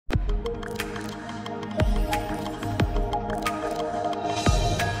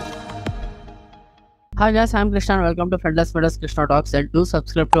Hi guys, I'm Krishna and welcome to Frontlinesmedia's Krishna Talks and do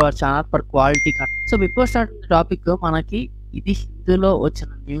subscribe to our channel for quality content. So before starting the topic, మనకి ఇది హిందీలో వచ్చిన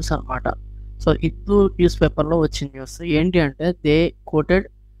news అన్నమాట. So Hindu news పేపర్లో వచ్చిన news ఏంటి అంటే they coated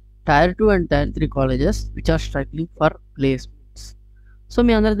tyre 2 and tyre 3 colleges which are struggling for placements. So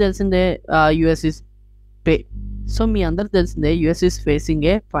మీ అందరికి తెలిసిందే US is US is facing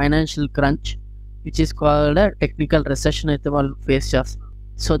A financial crunch which is called technical recession అయితే వాళ్ళు ఫేస్ చేస్తున్నారు.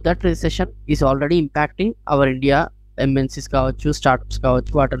 So that recession is already impacting our India MNCs కావచ్చు, startups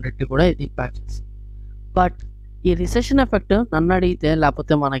కావచ్చు, వాటన్నిటిని కూడా ఇది ఇంపాక్ట్ చేస్తుంది. బట్ ఈ రిసెషన్ ఎఫెక్ట్ నన్ను అడిగితే,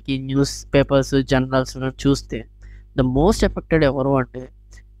 లేకపోతే మనకి న్యూస్ పేపర్స్ జర్నల్స్ చూస్తే ద మోస్ట్ ఎఫెక్టెడ్ ఎవరు అంటే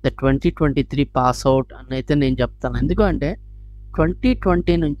ద 2023 పాస్ అవుట్ అని అయితే నేను చెప్తాను. ఎందుకంటే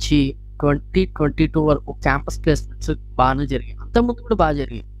 2020 నుంచి 2022 వరకు క్యాంపస్ ప్లేస్మెంట్స్ బాగానే జరిగాయి, అంతకుముందు కూడా బాగా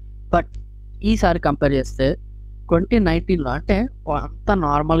జరిగాయి. బట్ ఈసారి కంపేర్ చేస్తే 2019లో అంటే అంత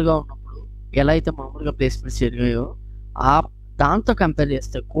నార్మల్గా ఉన్నప్పుడు ఎలా అయితే మామూలుగా ప్లేస్మెంట్స్ జరిగాయో దాంతో కంపేర్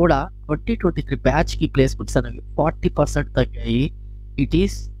చేస్తే కూడా 2023 బ్యాచ్కి ప్లేస్మెంట్స్ అనేవి 40% తగ్గాయి. ఇట్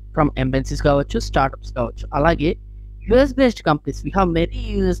ఈస్ ఫ్రమ్ ఎంఎన్సీస్ కావచ్చు, స్టార్టప్స్ కావచ్చు. అలాగే US based companies, we have many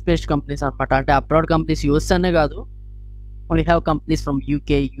US based companies అనమాట. అంటే అబ్రాడ్ కంపెనీస్, యూఎస్ అనే కాదు, we have companies from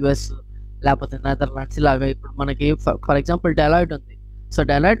UK, US, లేకపోతే నెదర్లాండ్స్. ఇలాగా ఇప్పుడు మనకి ఫర్ ఎగ్జాంపుల్ డెలాయిట్ ఉంది. So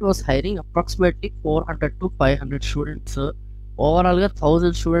Deloitte was hiring approximately 400 to 500 students, ఓవరాల్గా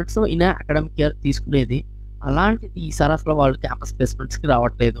 1000 స్టూడెంట్స్ ఇన్ అకాడమిక్ ఇయర్ తీసుకునేది. అలాంటిది ఈసారి అసలు వాళ్ళు క్యాంపస్ ప్లేస్మెంట్స్కి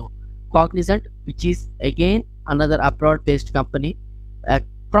రావట్లేదు. Cognizant which is again another abroad based company,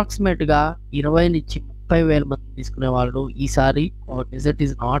 అప్రాక్సిమేట్గా 20 నుంచి 30,000 మంది తీసుకునే వాళ్ళు. ఈసారి Cognizant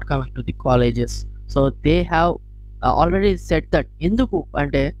is not coming to the colleges. So they have already set that. ఎందుకు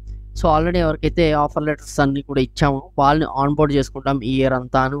అంటే సో ఆల్రెడీ ఎవరికైతే ఆఫర్ లెటర్స్ అన్ని కూడా ఇచ్చామో వాళ్ళని ఆన్బోర్డ్ చేసుకుంటాం ఈ ఇయర్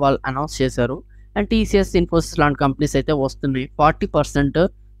అంతా అని వాళ్ళు అనౌన్స్ చేశారు. అండ్ టీసీఎస్, ఇన్ఫోసిస్ లాంటి కంపెనీస్ అయితే వస్తున్నాయి. 40%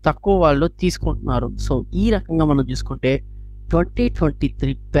 తక్కువ వాళ్ళు తీసుకుంటున్నారు. సో ఈ రకంగా మనం చూసుకుంటే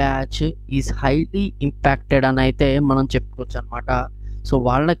 2023 బ్యాచ్ ఈజ్ హైలీ ఇంపాక్టెడ్ అని అయితే మనం చెప్పుకోవచ్చు అనమాట. సో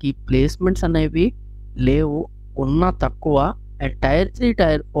వాళ్ళకి ప్లేస్మెంట్స్ అనేవి లేవు, ఉన్న తక్కువ. అండ్ టైర్ 3,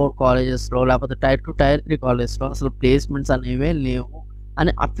 టైర్ 4 కాలేజెస్లో, లేకపోతే టైర్ 2, టైర్ 3 కాలేజెస్లో అసలు ప్లేస్మెంట్స్ అనేవే లేవు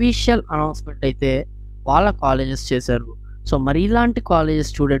అని అఫీషియల్ అనౌన్స్మెంట్ అయితే వాళ్ళ కాలేజెస్ చేశారు. సో మరి ఇలాంటి కాలేజెస్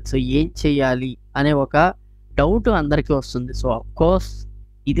స్టూడెంట్స్ ఏం చేయాలి అనే ఒక డౌట్ అందరికీ వస్తుంది. సో అఫ్కోర్స్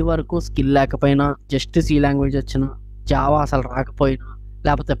ఇది వరకు స్కిల్ లేకపోయినా, జస్ట్ సి లాంగ్వేజ్ వచ్చిన, జావా అసలు రాకపోయినా,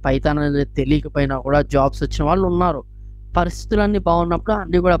 లేకపోతే పైథాన్ అనేది తెలియకపోయినా కూడా జాబ్స్ వచ్చిన వాళ్ళు ఉన్నారు. పరిస్థితులన్నీ బాగున్నప్పుడు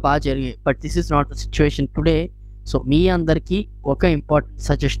అన్నీ కూడా బాగా జరిగాయి. But this is not the situation today. So మీ అందరికీ ఒక ఇంపార్టెంట్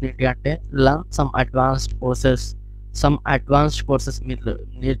సజెషన్ ఏంటి అంటే లర్న్ సమ్ అడ్వాన్స్డ్ కోర్సెస్ మీరు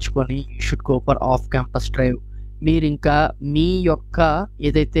నేర్చుకొని you should go for off campus drive. మీరు ఇంకా మీ యొక్క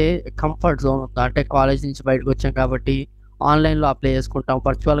ఏదైతే కంఫర్ట్ జోన్ ఉందో, అంటే కాలేజ్ నుంచి బయటకు వచ్చాం కాబట్టి ఆన్లైన్లో అప్లై చేసుకుంటాం,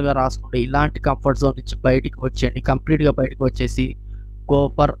 వర్చువల్గా రాసుకుంటాం, ఇలాంటి కంఫర్ట్ జోన్ నుంచి బయటికి వచ్చేయండి. కంప్లీట్గా బయటకు వచ్చేసి గో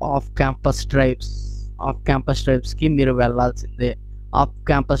ఫర్ ఆఫ్ క్యాంపస్ డ్రైవ్స్కి మీరు వెళ్ళాల్సిందే. ఆఫ్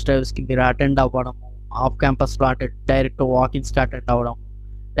క్యాంపస్ డ్రైవ్స్కి మీరు అటెండ్ అవ్వడము, ఆఫ్ క్యాంపస్లో అంటే డైరెక్ట్ వాకిన్స్కి అటెండ్ అవ్వడము,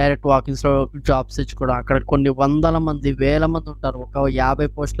 డైరెక్ట్ వాకిన్స్లో జాబ్స్ తెచ్చుకోవడం. అక్కడ కొన్ని 100 మంది 1000 మంది ఉంటారు. ఒక 50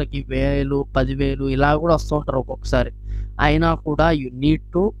 పోస్టులకి 1000, 10,000 ఇలా కూడా వస్తూ ఉంటారు ఒక్కొక్కసారి. అయినా కూడా you need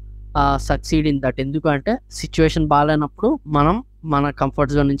to succeed in that. ఎందుకంటే సిచ్యువేషన్ బాగాలేనప్పుడు మనం మన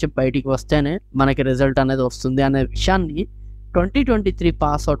కంఫర్ట్ జోన్ నుంచి బయటికి వస్తేనే మనకి రిజల్ట్ అనేది వస్తుంది అనే విషయాన్ని 2023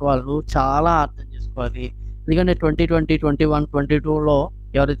 పాస్ అవుట్ వాళ్ళు చాలా అర్థం చేసుకోవాలి. ఎందుకంటే 2020, 2021, 2022లో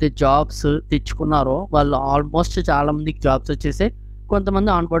ఎవరైతే జాబ్స్ తెచ్చుకున్నారో వాళ్ళు ఆల్మోస్ట్ చాలా మందికి జాబ్స్ వచ్చేసి కొంతమంది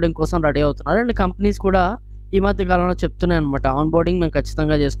ఆన్బోర్డింగ్ కోసం రెడీ అవుతున్నారు. అండ్ కంపెనీస్ కూడా ఈ మధ్య కాలంలో చెప్తున్నాయి అనమాట, ఆన్బోర్డింగ్ మేము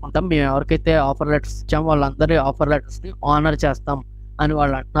ఖచ్చితంగా చేసుకుంటాం, మేము ఎవరికైతే ఆఫర్ లెటర్స్ ఇచ్చామో వాళ్ళందరి ఆఫర్ లెటర్స్ని ఆనర్ చేస్తాం అని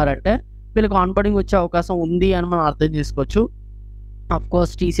వాళ్ళు అంటున్నారంటే వీళ్ళకి ఆన్బోర్డింగ్ వచ్చే అవకాశం ఉంది అని మనం అర్థం చేసుకోవచ్చు.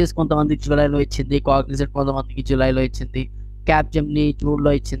 అఫ్కోర్స్ టీసీఎస్ కొంతమందికి జూలైలో ఇచ్చింది, కాగ్నిజెంట్ కొంతమందికి జూలైలో ఇచ్చింది, క్యాప్జెమ్ని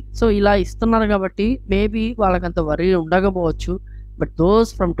జూన్లో ఇచ్చింది. సో ఇలా ఇస్తున్నారు కాబట్టి మేబీ వాళ్ళకంత వరీ ఉండకపోవచ్చు. But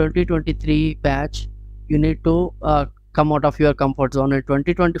those from 2023 batch you need to come out of your comfort zone.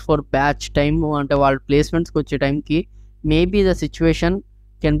 2024 batch time అంటే వాళ్ళ ప్లేస్మెంట్స్కి వచ్చే టైంకి maybe the situation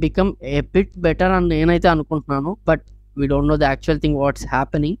can become a bit better అని నేనైతే అనుకుంటున్నాను. But we don't know the actual thing what's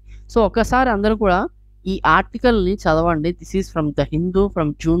happening. So ఒకసారి అందరూ కూడా ఈ ఆర్టికల్ని చదవండి. This is from the Hindu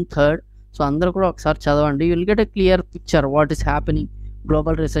from June 3rd. So అందరూ కూడా ఒకసారి చదవండి. You will get a clear picture what is happening.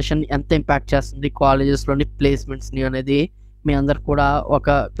 Global recession ఎంత ఇంపాక్ట్ చేస్తుంది కాలేజెస్లోని ప్లేస్మెంట్స్ని అనేది మీ అందరు కూడా ఒక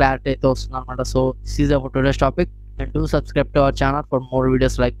క్లారిటీ అయితే వస్తుంది అనమాట. So this is about today's topic. And do subscribe to our channel for more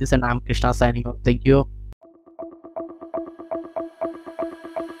videos like this, and I'm Krishna signing off. Thank you.